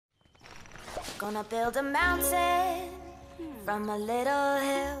Gonna build a mountain from a little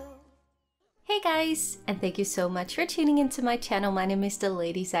hill. Hey guys, and thank you so much for tuning into my channel. My name is the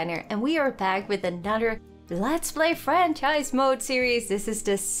Lady Designer, and we are back with another Let's Play franchise mode series. This is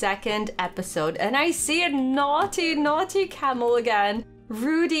the second episode, and I see a naughty camel again.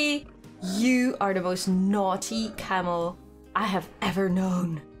 Rudy, you are the most naughty camel I have ever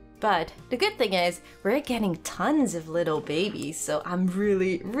known. But the good thing is, we're getting tons of little babies, so I'm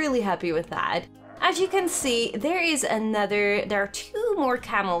really happy with that. As you can see, there are two more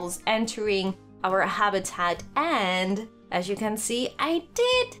camels entering our habitat, and as you can see, I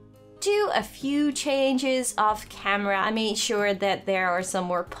did do a few changes off camera. I made sure that there are some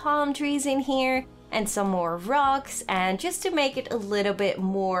more palm trees in here and some more rocks, and just to make it a little bit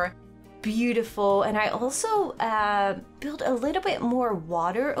more beautiful. And I also built a little bit more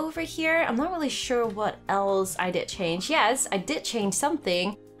water over here. I'm not really sure what else I did change. Yes, I did change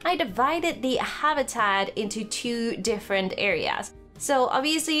something. I divided the habitat into two different areas. So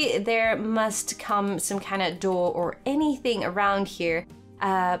obviously there must come some kind of door or anything around here.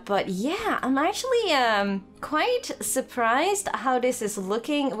 But yeah, I'm actually quite surprised how this is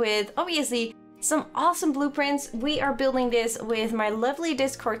looking with obviously some awesome blueprints. We are building this with my lovely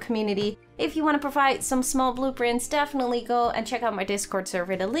Discord community. If you want to provide some small blueprints, definitely go and check out my Discord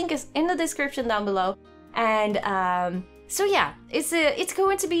server. The link is in the description down below. And so yeah, it's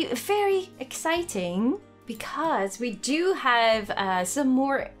going to be very exciting because we do have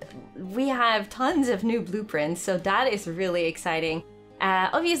we have tons of new blueprints, so that is really exciting.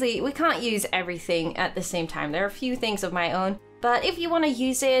 Obviously, we can't use everything at the same time. There are a few things of my own, but if you want to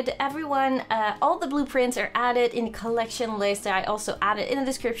use it, everyone, all the blueprints are added in the collection list that I also added in the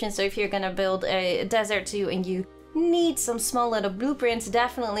description. So if you're gonna build a desert too and you need some small little blueprints,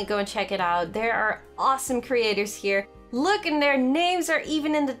 definitely go and check it out. There are awesome creators here. Look, and their names are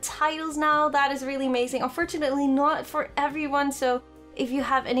even in the titles now. That is really amazing. Unfortunately, not for everyone, so if you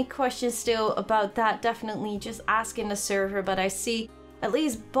have any questions still about that, definitely just ask in the server. But I see at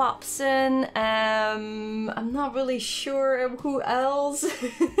least Bobson, I'm not really sure who else.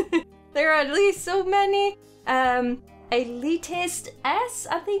 There are at least so many. Elitist S,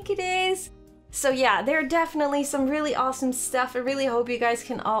 I think it is. So yeah, there are definitely some really awesome stuff. I really hope you guys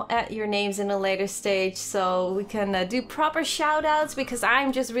can all add your names in a later stage so we can do proper shout outs, because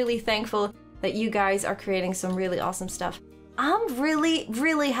I'm just really thankful that you guys are creating some really awesome stuff. I'm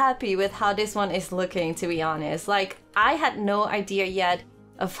really happy with how this one is looking, to be honest. Like, I had no idea yet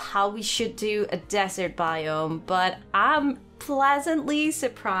of how we should do a desert biome, but I'm pleasantly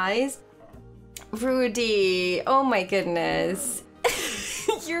surprised. Rudy, oh my goodness.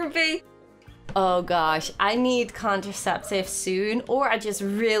 You're big. Oh gosh, I need contraceptives soon, or I just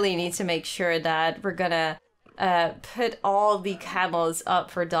really need to make sure that we're gonna put all the camels up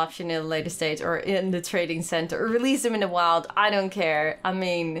for adoption in a later stage, or in the trading center, or release them in the wild. I don't care. I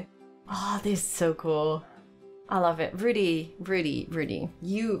mean, oh, this is so cool. I love it. Rudy,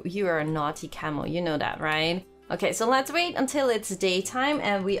 you are a naughty camel. You know that, right? Okay, so let's wait until it's daytime,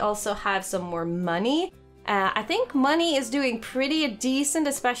 and we also have some more money. I think money is doing pretty decent,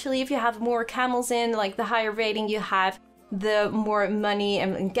 especially if you have more camels in. Like, the higher rating you have, the more money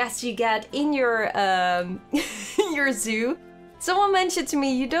and guests you get in your your zoo. Someone mentioned to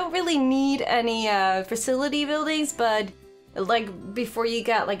me you don't really need any facility buildings, but like before you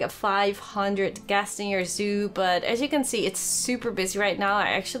get like a 500 guests in your zoo. But as you can see, it's super busy right now. I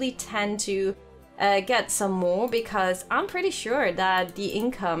actually tend to get some more because I'm pretty sure that the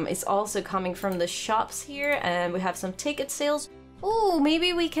income is also coming from the shops here, and we have some ticket sales. Oh,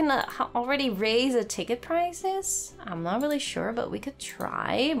 maybe we can already raise the ticket prices? I'm not really sure, but we could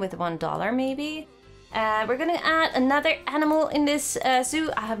try with $1 maybe. We're gonna add another animal in this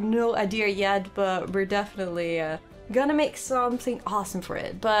zoo. I have no idea yet, but we're definitely gonna make something awesome for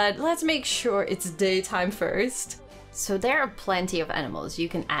it. But let's make sure it's daytime first. So there are plenty of animals you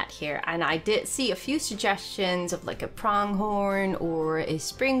can add here, and I did see a few suggestions of like a pronghorn or a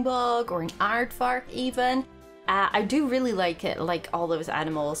springbok or an aardvark even. I do really like it, like all those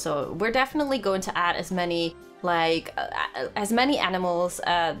animals, so we're definitely going to add as many animals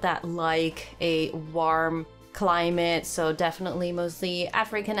that like a warm climate. So definitely mostly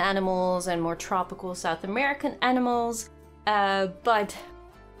African animals and more tropical South American animals. But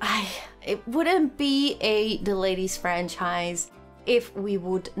it wouldn't be the Ladies franchise if we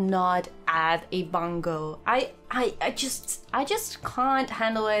would not add a bongo. I just can't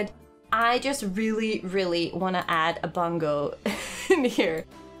handle it. I just really want to add a bongo in here.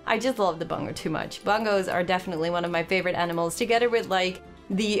 I just love the bongo too much. Bongos are definitely one of my favorite animals, together with like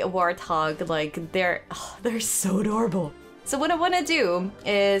the warthog. Like they're so adorable. So what I want to do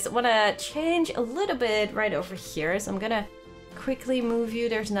is I want to change a little bit right over here. So I'm gonna quickly move you.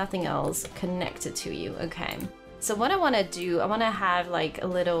 There's nothing else connected to you. Okay. So what I want to do, I want to have like a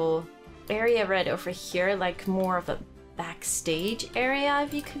little area right over here, like more of a backstage area,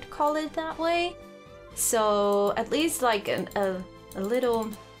 if you could call it that way. So at least like a little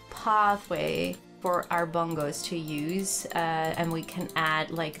pathway for our bongos to use, and we can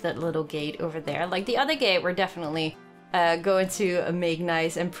add like that little gate over there. Like the other gate we're definitely going to make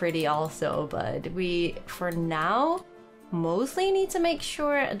nice and pretty also, but we for now mostly need to make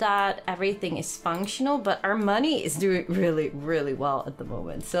sure that everything is functional, but our money is doing really well at the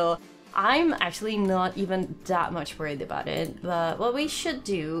moment. So I'm actually not even that much worried about it. But what we should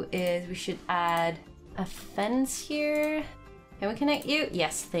do is we should add a fence here. Can we connect you?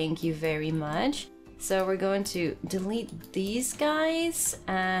 Yes, thank you very much. So we're going to delete these guys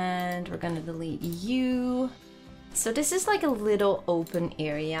and we're going to delete you. So this is like a little open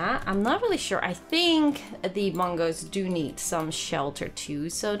area. I'm not really sure. I think the bongos do need some shelter too.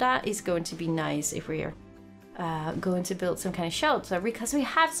 So that is going to be nice if we are going to build some kind of shelter, because we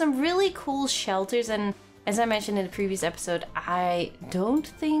have some really cool shelters. And as I mentioned in the previous episode, I don't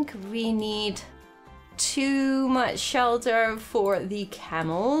think we need too much shelter for the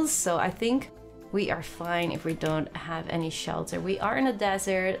camels. So I think we are fine if we don't have any shelter. We are in a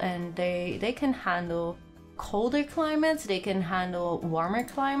desert and they can handle colder climates, they can handle warmer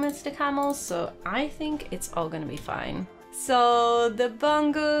climates, the camels, so I think it's all gonna be fine. So the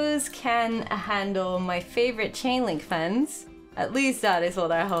bongos can handle my favorite chain link fence. At least that is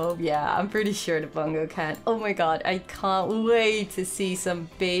what I hope. Yeah, I'm pretty sure the bongo can. Oh my god, I can't wait to see some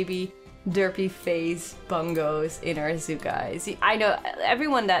baby derpy face bongos in our zoo, guys. I know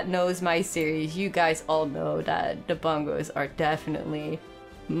everyone that knows my series, you guys all know that the bongos are definitely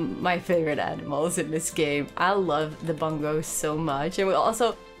my favorite animals in this game. I love the bongos so much. And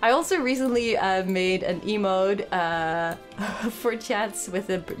I also recently made an emote for chats with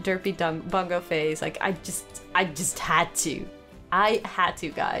a derpy bongo face. Like I just had to. I had to,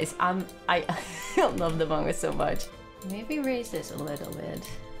 guys. I love the bongos so much. Maybe raise this a little bit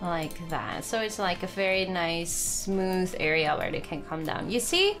like that. So it's like a very nice smooth area where they can come down. You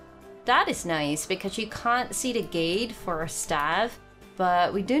see? That is nice because you can't see the gate for our staff.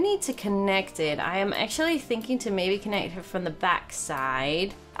 But we do need to connect it. I am actually thinking to maybe connect it from the back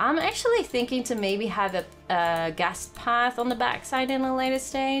side. I'm actually thinking to maybe have a guest path on the back side in a later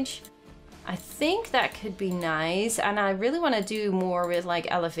stage. I think that could be nice. And I really want to do more with like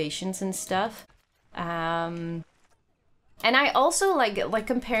elevations and stuff. And I also like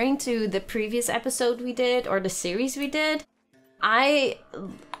comparing to the previous episode we did or the series we did.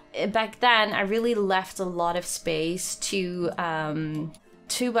 Back then I really left a lot of space to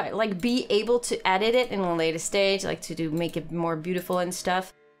like be able to edit it in a later stage, like to make it more beautiful and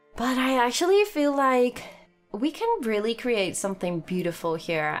stuff. But I actually feel like we can really create something beautiful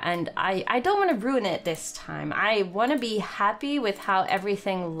here, and I don't want to ruin it this time. I want to be happy with how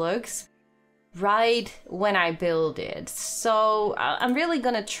everything looks right when I build it. So I'm really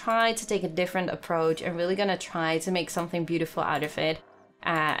gonna try to take a different approach. I'm really gonna try to make something beautiful out of it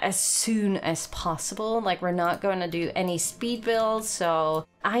as soon as possible. Like we're not going to do any speed builds, so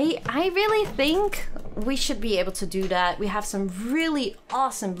I really think we should be able to do that. We have some really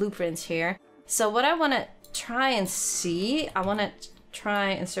awesome blueprints here. So what I want to try and see, I want to try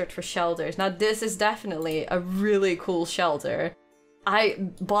and search for shelters. Now this is definitely a really cool shelter.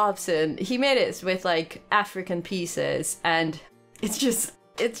 Bobson, he made it with like African pieces and it's just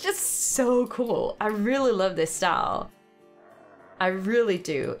so cool. I really love this style. I really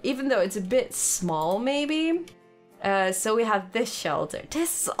do, even though it's a bit small maybe. So we have this shelter.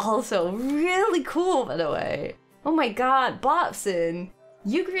 This is also really cool, by the way. Oh my god, Bobson,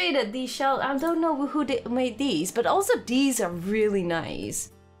 you created these shelters. I don't know who made these, but also these are really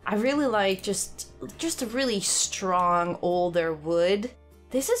nice. I really like just a really strong older wood.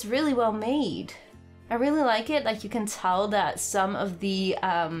 This is really well made. I really like it. Like you can tell that some of the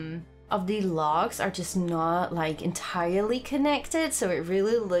logs are just not like entirely connected, so it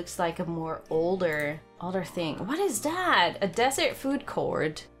really looks like a more older thing. What is that? A desert food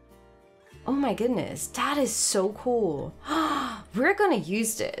court. Oh my goodness, that is so cool. We're gonna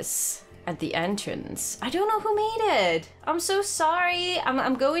use this at the entrance. I don't know who made it. I'm so sorry.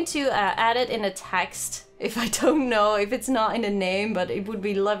 I'm going to add it in a text if I don't know, if it's not in a name, but it would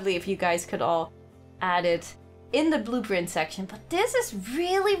be lovely if you guys could all add it in the blueprint section. But this is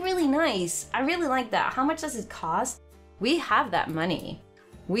really nice. I really like that. How much does it cost? We have that money.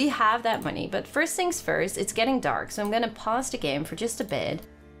 We have that money. But first things first, it's getting dark, so I'm gonna pause the game for just a bit.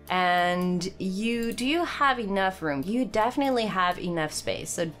 And do you have enough room? You definitely have enough space.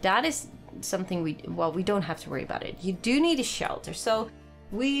 So that is something we don't have to worry about it. You do need a shelter. So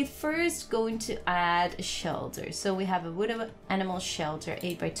we first going to add a shelter. So we have a wood animal shelter,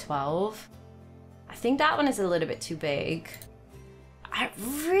 8 by 12. I think that one is a little bit too big. I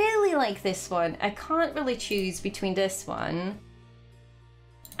really like this one. I can't really choose between this one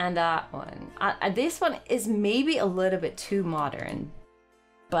and that one. This one is maybe a little bit too modern,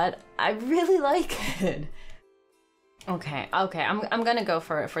 but I really like it. Okay, I'm gonna go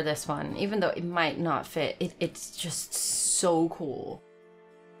for this one, even though it might not fit. It's just so cool.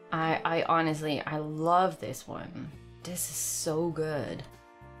 I honestly, I love this one. This is so good.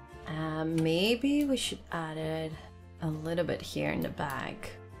 Maybe we should add it a little bit here in the back,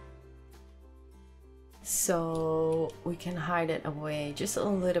 so we can hide it away just a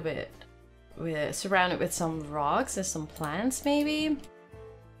little bit. We're surrounded with some rocks and some plants, maybe.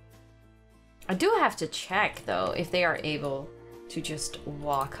 I do have to check though if they are able to just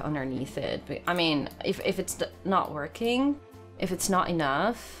walk underneath it. But, I mean, if it's not working, if it's not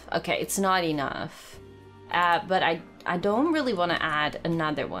enough, okay, it's not enough. But I don't really want to add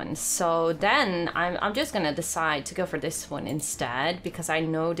another one, so then I'm just gonna decide to go for this one instead, because I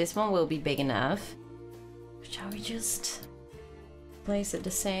know this one will be big enough. Shall we just place it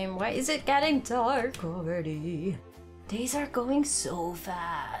the same? Why is it getting dark already? Days are going so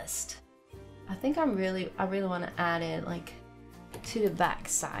fast. I think I really want to add it like to the back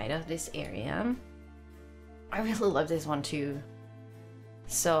side of this area. I really love this one too.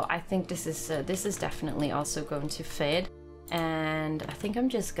 So I think this is definitely also going to fit, and I think I'm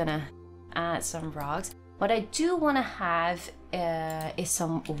just gonna add some rocks. What I do want to have is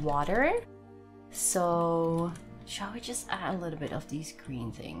some water. So shall we just add a little bit of these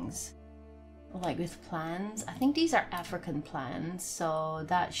green things, like with plants? I think these are African plants, so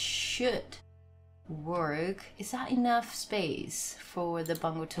that should work. Is that enough space for the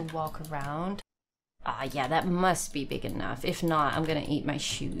bongo to walk around? Yeah, that must be big enough. If not, I'm gonna eat my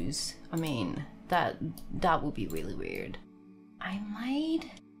shoes. I mean, that would be really weird. I might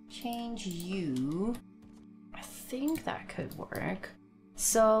change you. I think that could work.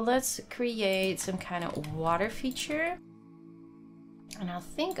 So let's create some kind of water feature. And I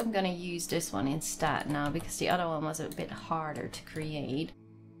think I'm gonna use this one instead now, because the other one was a bit harder to create.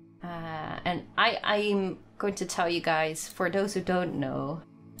 And I'm going to tell you guys, for those who don't know,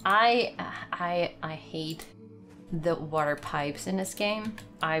 I hate the water pipes in this game.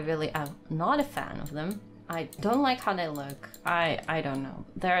 I'm not a fan of them. I don't like how they look. I don't know.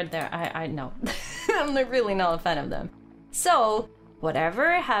 I know. I'm really not a fan of them. So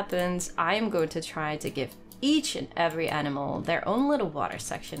whatever happens, I am going to try to give each and every animal their own little water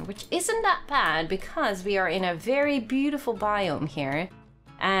section, which isn't that bad because we are in a very beautiful biome here.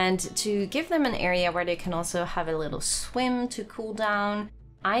 And to give them an area where they can also have a little swim to cool down,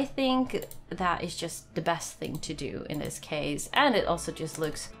 I think that is just the best thing to do in this case. And it also just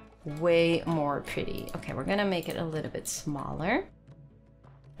looks way more pretty. Okay, we're gonna make it a little bit smaller.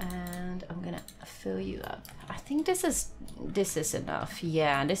 And I'm gonna fill you up. I think this is enough.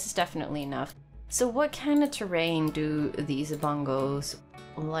 Yeah, this is definitely enough. So what kind of terrain do these bongos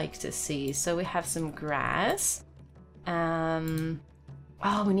like to see? So we have some grass.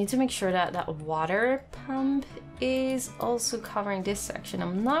 Oh, we need to make sure that that water pump is also covering this section.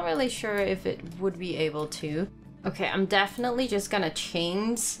 I'm not really sure if it would be able to. Okay, I'm definitely just gonna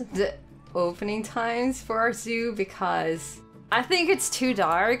change the opening times for our zoo because I think it's too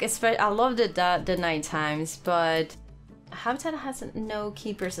dark. I love the night times, but Habitat has no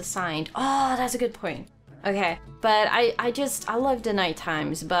keepers assigned. Oh, that's a good point. Okay, but I love the night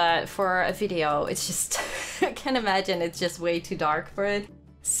times, but for a video, it's just, I can imagine it's just way too dark for it.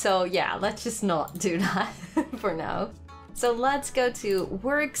 So yeah, let's just not do that for now. So let's go to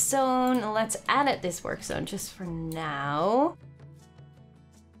work zone. Let's edit this work zone just for now.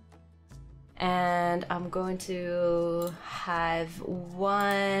 And I'm going to have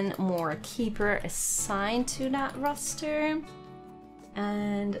one more keeper assigned to that roster.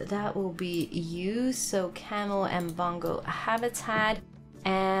 And that will be you, so camel and bongo habitat.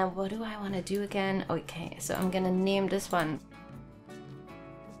 And what do I want to do again? Okay, so I'm gonna name this one.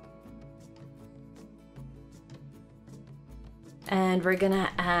 And we're gonna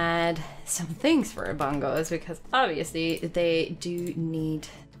add some things for our bongos because obviously they do need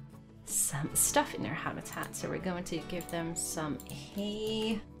some stuff in their habitat. So we're going to give them some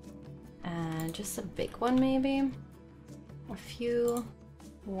hay and just a big one maybe. A few,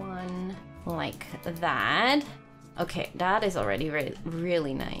 one like that. Okay, that is already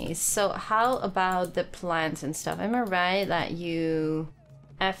really nice. So how about the plants and stuff? Am I right that you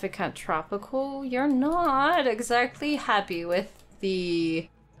Africa Tropical. You're not exactly happy with the...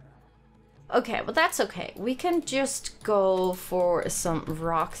 Okay, well that's okay. We can just go for some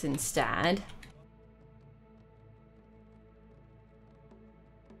rocks instead.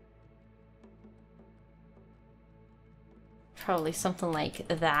 Probably something like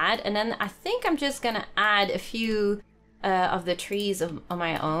that. And then I think I'm just gonna add a few of the trees on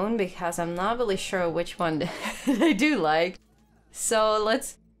my own because I'm not really sure which one I do like. So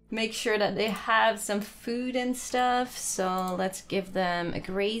let's make sure that they have some food and stuff. So let's give them a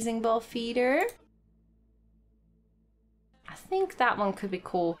grazing ball feeder. I think that one could be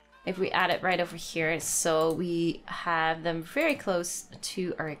cool if we add it right over here. So we have them very close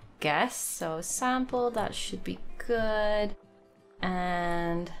to our guests. So sample, that should be good.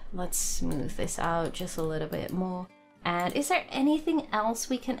 And let's smooth this out just a little bit more. And is there anything else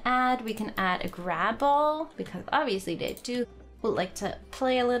we can add? We can add a grab ball because obviously they would like to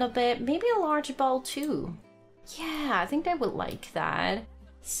play a little bit. Maybe a large ball too. Yeah, I think they would like that.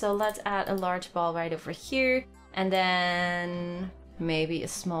 So let's add a large ball right over here. And then maybe a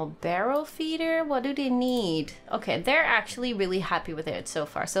small barrel feeder. What do they need? Okay, they're actually really happy with it so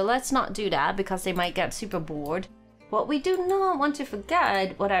far. So let's not do that because they might get super bored. What we do not want to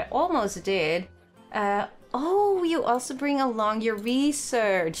forget, what I almost did, oh, you also bring along your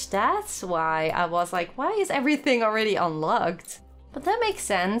research. That's why I was like, why is everything already unlocked? But that makes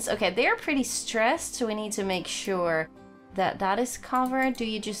sense. Okay, they're pretty stressed, so we need to make sure that that is covered. Do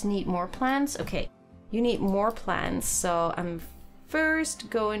you just need more plants? Okay, you need more plants. So I'm first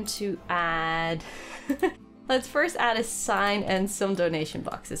going to add... Let's first add a sign and some donation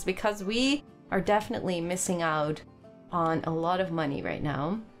boxes because we are definitely missing out on a lot of money right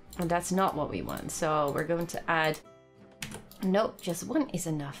now. And that's not what we want. So we're going to add... Nope, just one is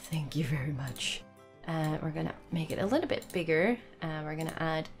enough. Thank you very much. We're gonna make it a little bit bigger. We're gonna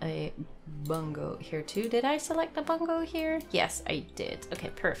add a bongo here too. Did I select the bongo here? Yes, I did. Okay,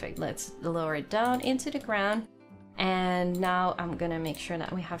 perfect. Let's lower it down into the ground. And now I'm gonna make sure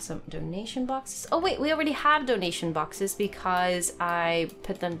that we have some donation boxes. Oh wait, we already have donation boxes because I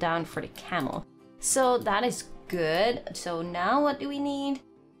put them down for the camel. So that is good. So now what do we need?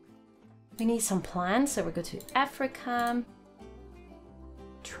 We need some plants. So we go to Africa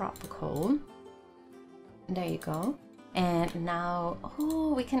Tropical. There you go. And now,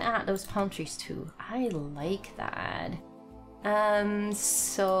 oh, we can add those palm trees too. I like that.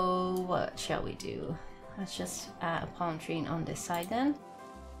 So what shall we do? Let's just add a palm tree on this side then.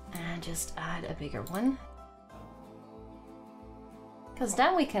 And just add a bigger one. Because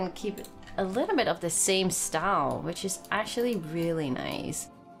then we can keep a little bit of the same style, which is actually really nice.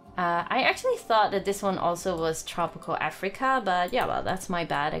 I actually thought that this one also was Tropical Africa, but yeah, well, that's my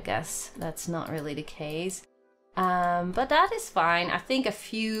bad, I guess. That's not really the case. But that is fine. I think a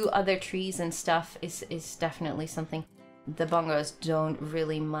few other trees and stuff is definitely something the bongos don't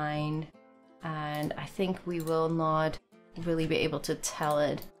really mind. And I think we will not really be able to tell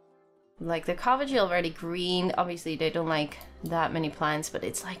it. Like the cabbage is already green. Obviously they don't like that many plants, but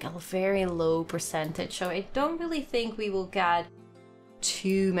it's like a very low percentage. So I don't really think we will get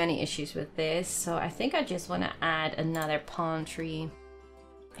too many issues with this. So I think I just want to add another palm tree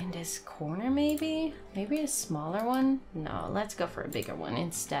in this corner maybe. Maybe a smaller one. No, let's go for a bigger one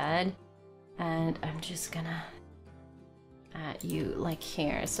instead. And I'm just gonna add you like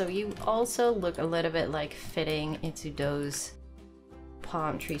here. So you also look a little bit like fitting into those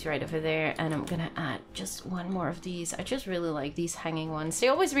palm trees right over there. And I'm gonna add just one more of these. I just really like these hanging ones. They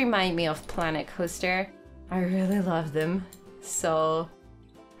always remind me of Planet Coaster. I really love them. So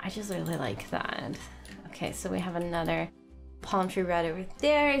I just really like that. Okay, so we have another palm tree right over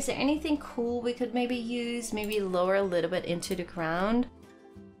there. Is there anything cool we could maybe use? Maybe lower a little bit into the ground,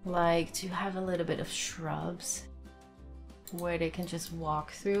 like to have a little bit of shrubs where they can just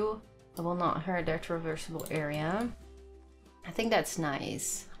walk through. It will not hurt their traversable area. I think that's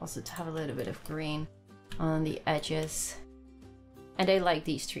nice. Also to have a little bit of green on the edges. And they like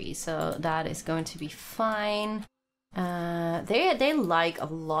these trees, so that is going to be fine. They like a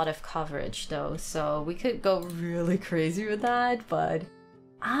lot of coverage though, so we could go really crazy with that, but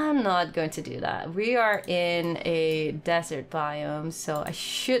I'm not going to do that. We are in a desert biome, so I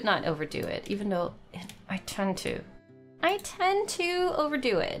should not overdo it, even though I tend to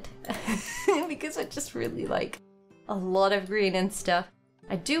overdo it because I just really like a lot of green and stuff.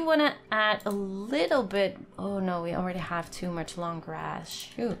 I do want to add a little bit. Oh no, we already have too much long grass.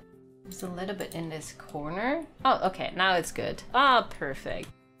 Shoot. There's a little bit in this corner. Oh, okay, now it's good. Ah, perfect.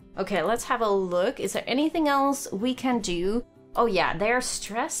 Okay, let's have a look. Is there anything else we can do? Oh yeah, they're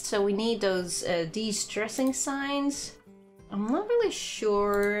stressed, so we need those de-stressing signs. I'm not really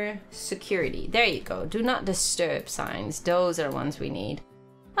sure. Security. There you go. Do not disturb signs. Those are the ones we need.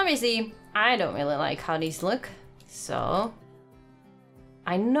 Obviously, I don't really like how these look. So,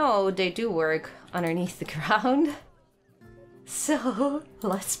 I know they do work underneath the ground. So,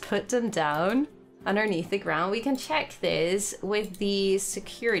 let's put them down underneath the ground. We can check this with the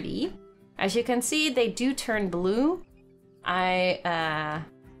security. As you can see, they do turn blue. I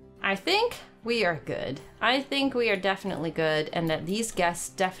think we are good. I think we are definitely good, and that these guests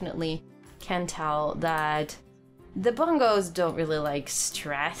definitely can tell that the bongos don't really like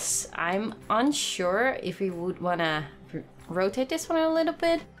stress. I'm unsure if we would want to rotate this one a little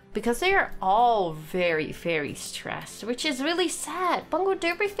bit, because they are all very, very stressed, which is really sad. Bongo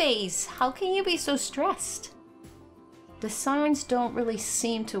Derby Face, how can you be so stressed? The signs don't really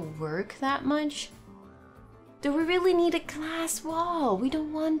seem to work that much. Do we really need a glass wall? We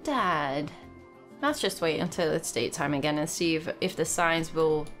don't want that. Let's just wait until it's daytime again and see if the signs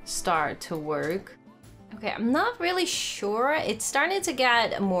will start to work. Okay, I'm not really sure. It's starting to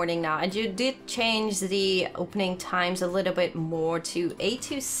get morning now, and you did change the opening times a little bit more to 8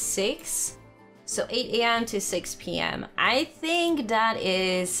 to 6. So 8 a.m. to 6 p.m. I think that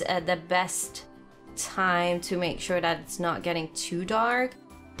is the best time to make sure that it's not getting too dark.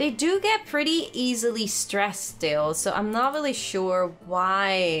 They do get pretty easily stressed still, so I'm not really sure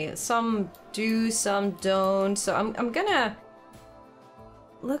why. Some do, some don't. So I'm gonna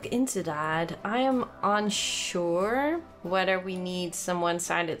look into that. I am unsure whether we need some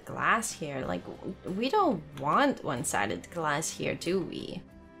one-sided glass here. Like, we don't want one-sided glass here, do we?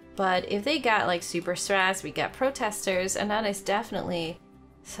 But if they got like super stressed, we get protesters, and that is definitely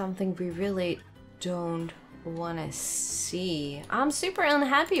something we really don't want to see. I'm super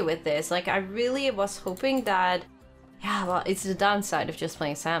unhappy with this. Like, I really was hoping that, yeah, well, it's the downside of just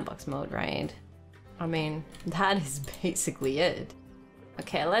playing sandbox mode, right? I mean, that is basically it.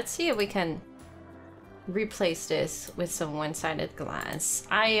 Okay, let's see if we can replace this with some one-sided glass.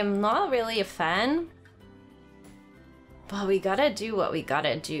 I am not really a fan, but we gotta do what we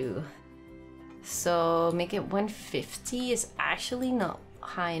gotta do. So make it 150 is actually not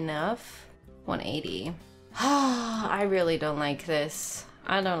high enough. 180. I really don't like this.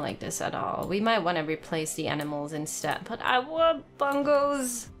 I don't like this at all. We might want to replace the animals instead, but I want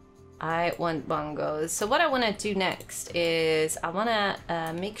bongos. I want bongos. So what I want to do next is I want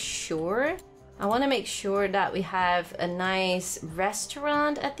to make sure that we have a nice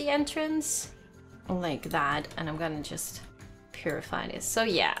restaurant at the entrance like that, and I'm gonna just purify this. So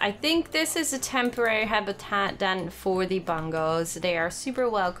yeah, I think this is a temporary habitat then for the bongos. They are super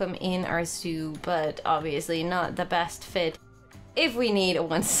welcome in our zoo, but obviously not the best fit if we need a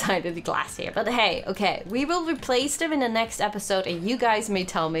one-sided glass here. But hey, okay, we will replace them in the next episode, and you guys may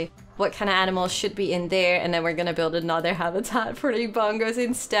tell me what kind of animals should be in there, and then we're gonna build another habitat for the bongos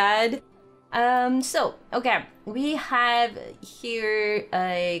instead. So, okay, we have here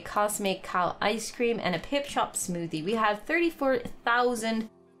a Cosmic Cow ice cream and a Pip Shop smoothie. We have 34,000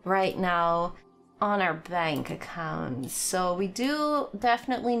 right now on our bank account. So we do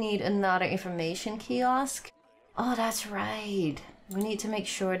definitely need another information kiosk. Oh, that's right. We need to make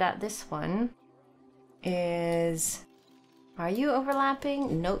sure that this one is... Are you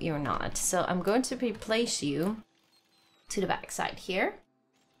overlapping? No, you're not. So I'm going to replace you to the back side here.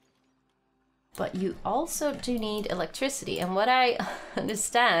 But you also do need electricity, and what I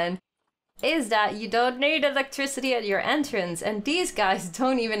understand is that you don't need electricity at your entrance, and these guys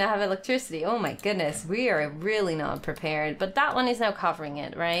don't even have electricity. Oh my goodness, we are really not prepared. But that one is now covering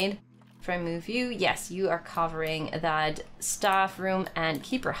it, right? If I move you, yes, you are covering that staff room and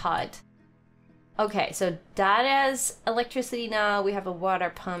keeper hut. Okay, so that has electricity now. We have a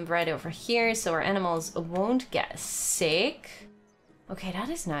water pump right over here, so our animals won't get sick. Okay, that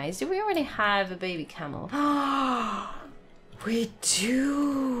is nice. Do we already have a baby camel? We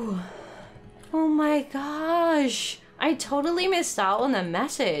do. Oh my gosh. I totally missed out on the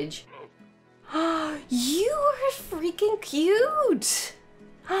message. You are freaking cute.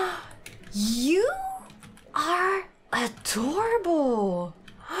 You are adorable.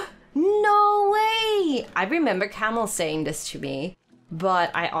 No way. I remember Camel saying this to me,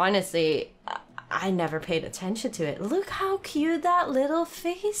 but I honestly... I never paid attention to it. Look how cute that little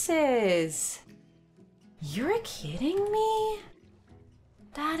face is. You're kidding me?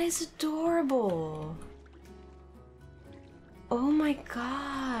 That is adorable. Oh my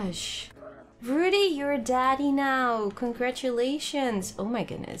gosh. Rudy, you're a daddy now. Congratulations. Oh my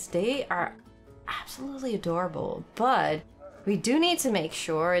goodness. They are absolutely adorable. But we do need to make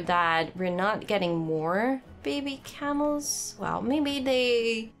sure that we're not getting more baby camels. Well,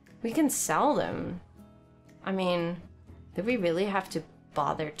 maybe we can sell them. I mean, Do we really have to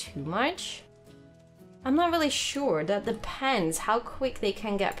bother too much? I'm not really sure. That depends how quick they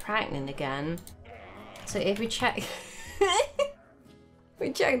can get pregnant again. So if we check...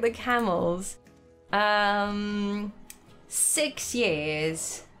 we check the camels. 6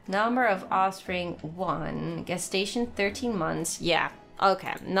 years. Number of offspring 1. Gestation 13 months. Yeah.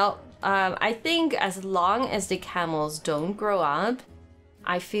 Okay. No. I think as long as the camels don't grow up,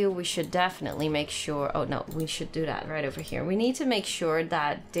 I feel we should definitely make sure... Oh no, we should do that right over here. We need to make sure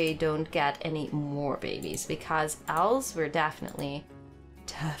that they don't get any more babies, because else we're definitely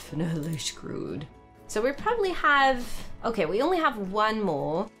screwed. So we probably have... Okay, we only have 1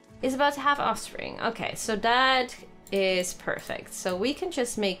 more. Is about to have offspring. Okay, so that is perfect. So we can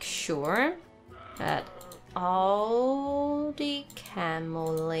just make sure that all the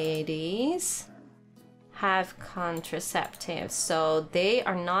camel ladies have contraceptives, so they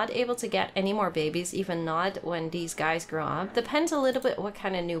are not able to get any more babies, even not when these guys grow up. Depends a little bit what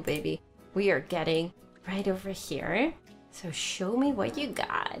kind of new baby we are getting right over here. So show me what you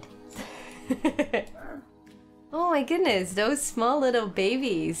got. Oh my goodness, those small little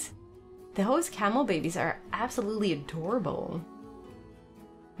babies. Those camel babies are absolutely adorable.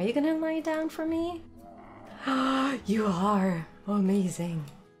 Are you gonna lie down for me? You are. Amazing.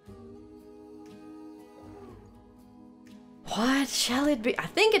 What shall it be? I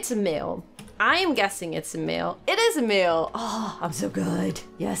think it's a male. I am guessing it's a male. It is a male. Oh, I'm so good.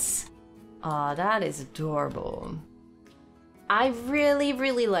 Yes. Oh, that is adorable. I really,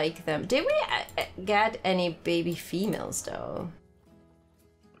 really like them. Did we get any baby females though?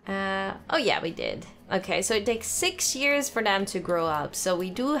 Oh yeah, we did. Okay, so it takes 6 years for them to grow up. So we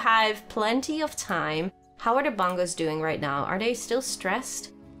do have plenty of time. How are the bongos doing right now? Are they still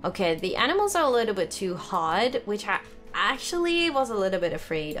stressed? Okay, the animals are a little bit too hot, which I actually was a little bit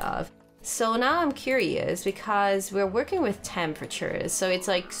afraid of. So now I'm curious because we're working with temperatures. So it's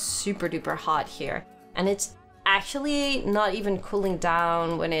like super duper hot here. And it's actually not even cooling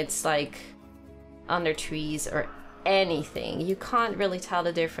down when it's like under trees or anything. You can't really tell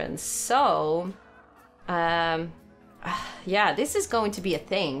the difference. So yeah, this is going to be a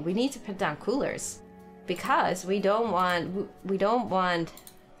thing. We need to put down coolers because we don't want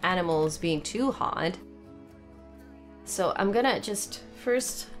animals being too hot. So I'm gonna just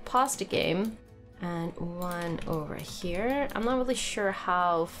first pause the game and 1 over here. I'm not really sure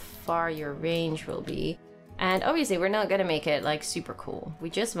how far your range will be. And obviously we're not gonna make it like super cool. We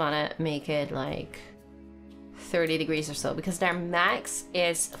just wanna make it like 30 degrees or so because their max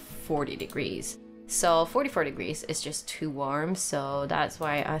is 40 degrees. So 44 degrees is just too warm. So that's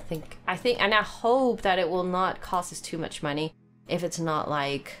why I think and I hope that it will not cost us too much money if it's not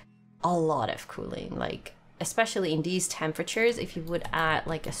like a lot of cooling, like especially in these temperatures. If you would add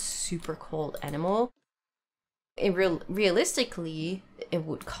like a super cold animal, realistically it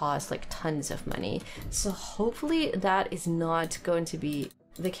would cost like tons of money. So hopefully that is not going to be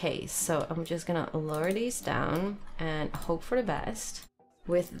the case. So I'm just gonna lower these down and hope for the best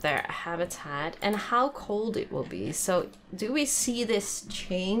with their habitat and how cold it will be. So do we see this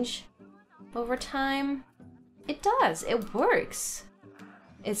change over time? It does, it works.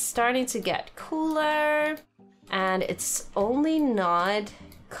 It's starting to get cooler and it's only not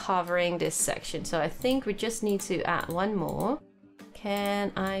covering this section. So I think we just need to add 1 more.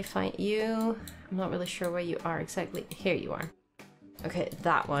 Can I find you? I'm not really sure where you are exactly. Here you are. Okay,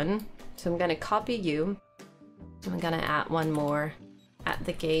 that one. So I'm gonna copy you. I'm gonna add 1 more at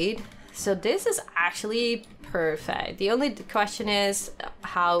the gate. So this is actually perfect. The only question is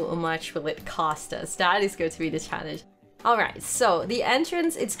how much will it cost us? That is going to be the challenge. All right, so the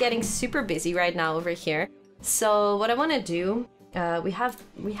entrance, it's getting super busy right now over here. So what I want to do, we have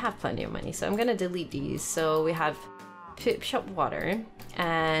plenty of money, so I'm gonna delete these. So we have Pip Shop Water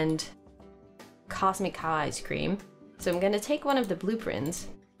and Cosmic Cow Ice Cream. So I'm gonna take one of the blueprints.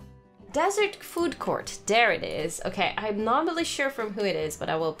 Desert Food Court, there it is. Okay, I'm not really sure from who it is, but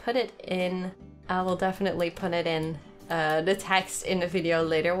I will put it in. I will definitely put it in the text in the video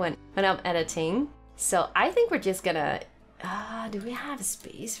later when I'm editing. So I think we're just gonna, do we have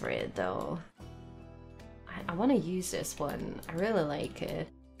space for it though? I want to use this one. I really like it.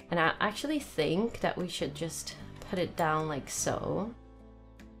 And I actually think that we should just put it down like so.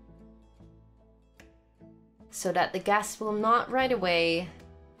 So that the guests will not right away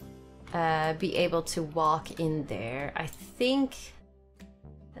be able to walk in there. I think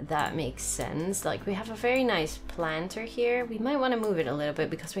that makes sense. Like we have a very nice planter here. We might want to move it a little bit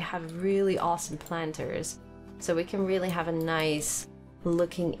because we have really awesome planters. So we can really have a nice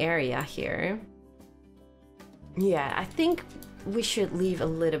looking area here. Yeah, I think we should leave a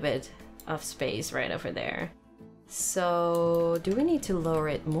little bit of space right over there. So do we need to lower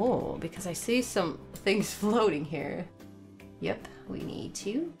it more? Because I see some things floating here. Yep, we need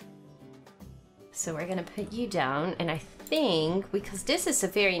to. So we're gonna put you down, and I think because this is a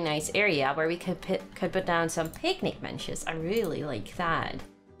very nice area where we could put down some picnic benches. I really like that.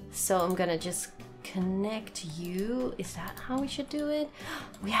 So I'm gonna just connect you. Is that how we should do it?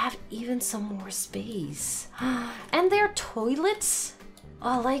 We have even some more space. And there are toilets?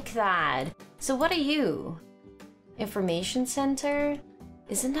 Oh, I like that. So what are you? Information center?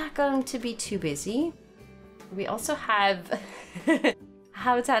 Isn't that going to be too busy? We also have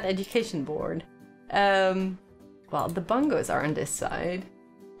Habitat Education Board. Well, the bongos are on this side.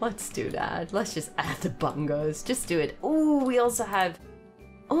 Let's do that. Let's just add the bongos. Just do it. Oh, we also have...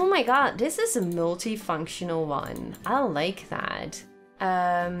 Oh my god, this is a multifunctional one. I like that.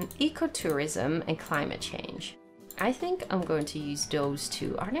 Ecotourism and climate change. I think I'm going to use those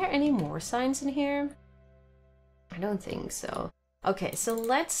two. Are there any more signs in here? I don't think so. Okay, so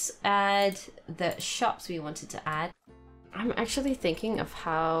let's add the shops we wanted to add. I'm actually thinking of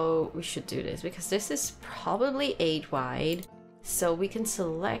how we should do this because this is probably 8 wide. So we can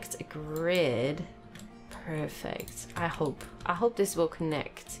select a grid. Perfect. I hope this will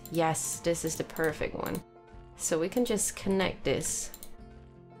connect. Yes, this is the perfect one. So we can just connect this.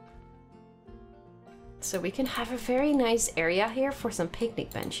 So we can have a very nice area here for some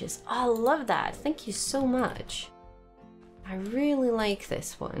picnic benches. Oh, I love that. Thank you so much. I really like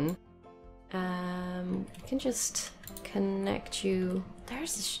this one. We can just connect you.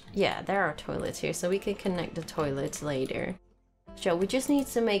 Yeah, there are toilets here, so we can connect the toilets later. So we just need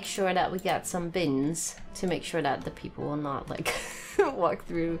to make sure that we got some bins to make sure that the people will not like walk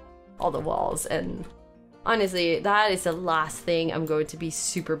through all the walls. And honestly, that is the last thing I'm going to be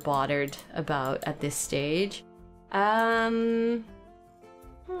super bothered about at this stage.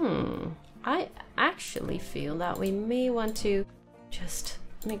 I actually feel that we may want to just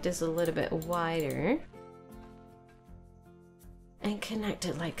make this a little bit wider and connect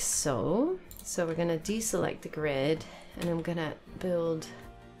it like so. So we're gonna deselect the grid and I'm gonna build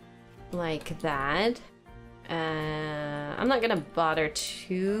like that. I'm not gonna bother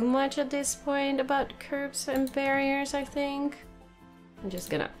too much at this point about curbs and barriers, I think. I'm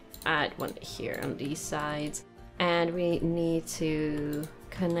just gonna add one here on these sides. And we need to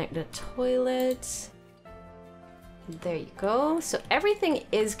connect the toilets. There you go. So everything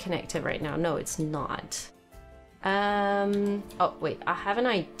is connected right now. No, it's not. Oh wait, I have an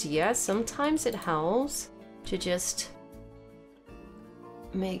idea. Sometimes it helps to just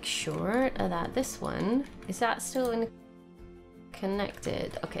make sure that this one is that still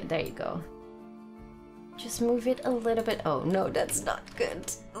connected. Okay, there you go. Just move it a little bit. Oh no, that's not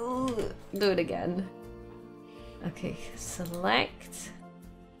good. Ooh, do it again. Okay, select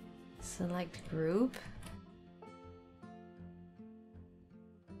group.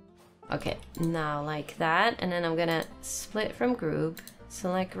 Okay, now like that, and then I'm gonna split from group,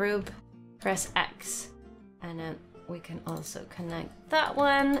 select group, press X, and then we can also connect that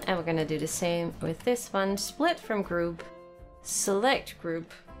one, and we're gonna do the same with this one, split from group, select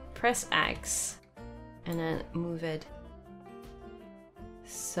group, press X, and then move it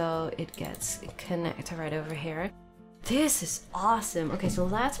so it gets connected right over here. This is awesome. Okay, so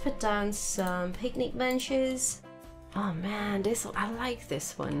let's put down some picnic benches. Oh man, I like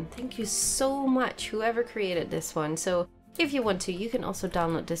this one. Thank you so much, whoever created this one. So if you want to, you can also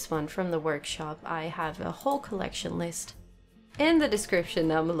download this one from the workshop. I have a whole collection list in the description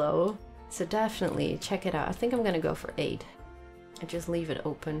down below. So definitely check it out. I think I'm gonna go for 8 and just leave it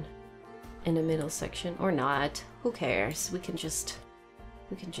open in the middle section, or not. Who cares? We can just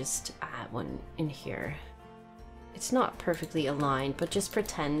add one in here. It's not perfectly aligned, but just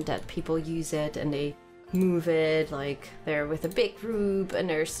pretend that people use it and they move it like they're with a big group and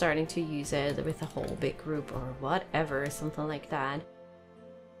they're starting to use it with a whole big group or whatever, something like that.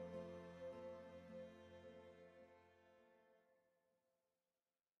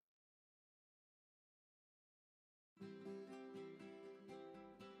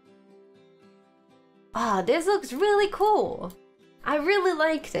 Ah, this looks really cool. I really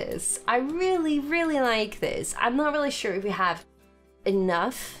like this. I really, really like this. I'm not really sure if we have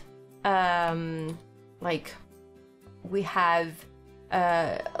enough. Like, we have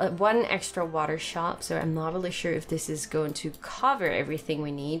one extra water shop, so I'm not really sure if this is going to cover everything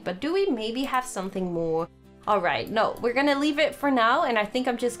we need, but do we maybe have something more? All right, no, we're gonna leave it for now, and I think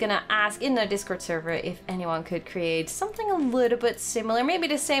I'm just gonna ask in the Discord server if anyone could create something a little bit similar, maybe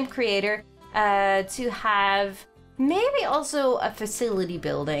the same creator, to have maybe also a facility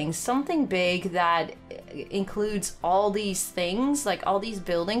building, something big that includes all these things, like all these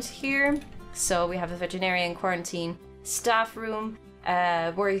buildings here. So we have a veterinarian quarantine, staff room,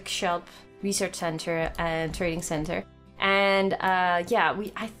 workshop, research center, and trading center. And yeah,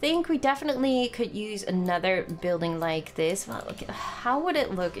 I think we definitely could use another building like this. Well, how would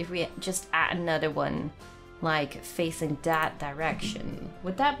it look if we just add another one, like facing that direction?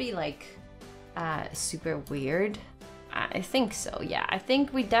 Would that be like super weird? I think so, yeah. I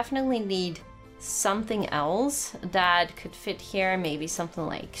think we definitely need something else that could fit here, maybe something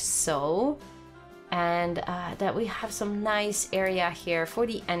like so. And that we have some nice area here for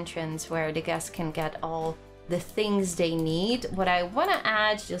the entrance where the guests can get all the things they need. What I want to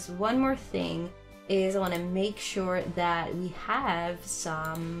add, just one more thing, is I want to make sure that we have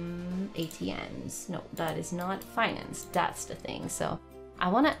some ATMs. No, that is not finance, that's the thing. So I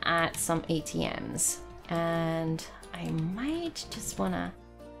want to add some ATMs, and I might just want to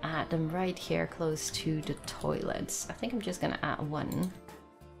add them right here close to the toilets. I think I'm just gonna add one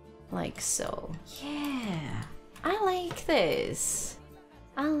like so. Yeah, I like this.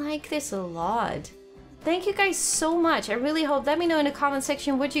 I like this a lot. Thank you guys so much. I really hope, let me know in the comment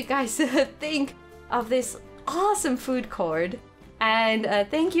section what you guys think of this awesome food court. And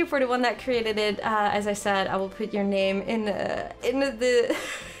thank you for the one that created it. As I said, I will put your name in the in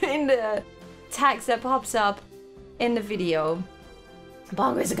the text that pops up in the video.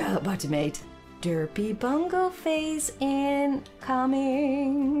 Bongo is about to mate. Derpy Bongo phase incoming.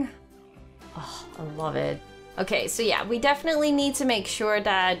 Oh, I love it. Okay, so yeah, we definitely need to make sure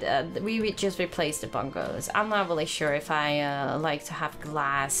that we just replace the bongos. I'm not really sure if I like to have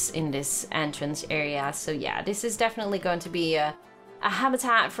glass in this entrance area. So yeah, this is definitely going to be a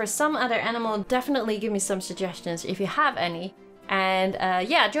habitat for some other animal. Definitely give me some suggestions if you have any. And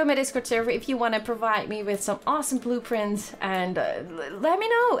yeah, join my Discord server if you want to provide me with some awesome blueprints, and let me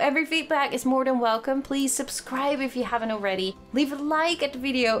know. Every feedback is more than welcome. Please subscribe if you haven't already. Leave a like at the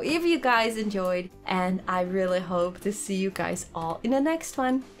video if you guys enjoyed, and I really hope to see you guys all in the next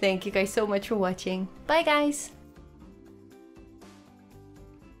one. Thank you guys so much for watching. Bye guys!